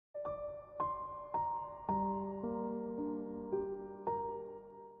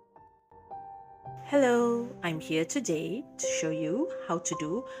Hello, I'm here today to show you how to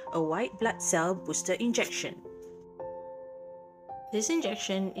do a white blood cell booster injection. This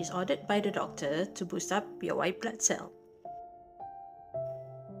injection is ordered by the doctor to boost up your white blood cell.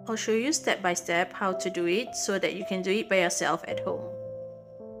 I'll show you step by step how to do it so that you can do it by yourself at home.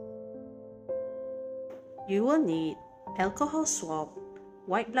 You will need alcohol swab,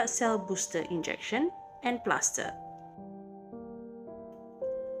 white blood cell booster injection, and plaster.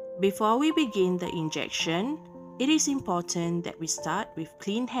 Before we begin the injection, it is important that we start with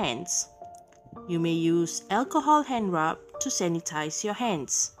clean hands. You may use alcohol hand rub to sanitize your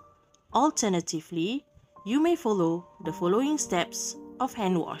hands. Alternatively, you may follow the following steps of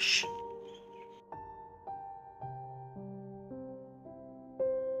hand wash.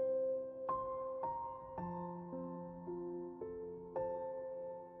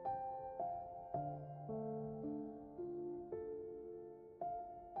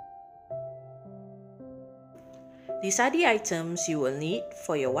 These are the items you will need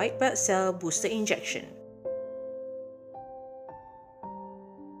for your white blood cell booster injection.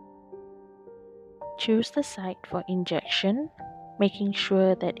 Choose the site for injection, making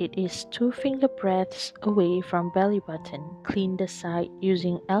sure that it is 2 finger breaths away from belly button. Clean the site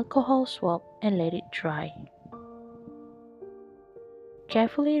using alcohol swab and let it dry.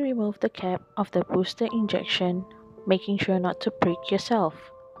 Carefully remove the cap of the booster injection, making sure not to prick yourself.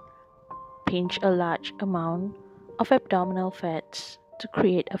 Pinch a large amount of abdominal fats to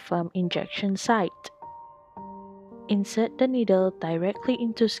create a firm injection site. Insert the needle directly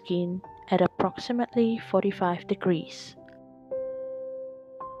into skin at approximately 45 degrees.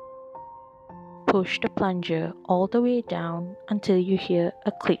 Push the plunger all the way down until you hear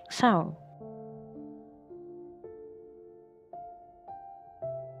a click sound.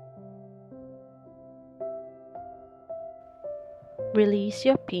 Release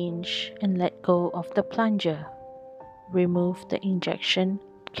your pinch and let go of the plunger. Remove the injection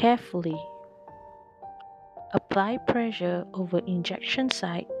carefully. Apply pressure over injection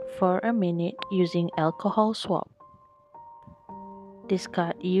site for a minute using alcohol swab.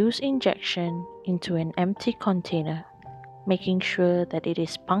 Discard used injection into an empty container, making sure that it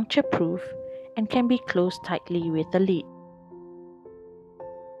is puncture-proof and can be closed tightly with a lid.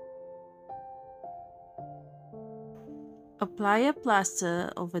 Apply a plaster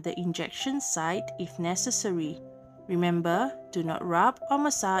over the injection site if necessary. Remember, do not rub or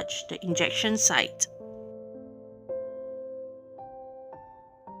massage the injection site.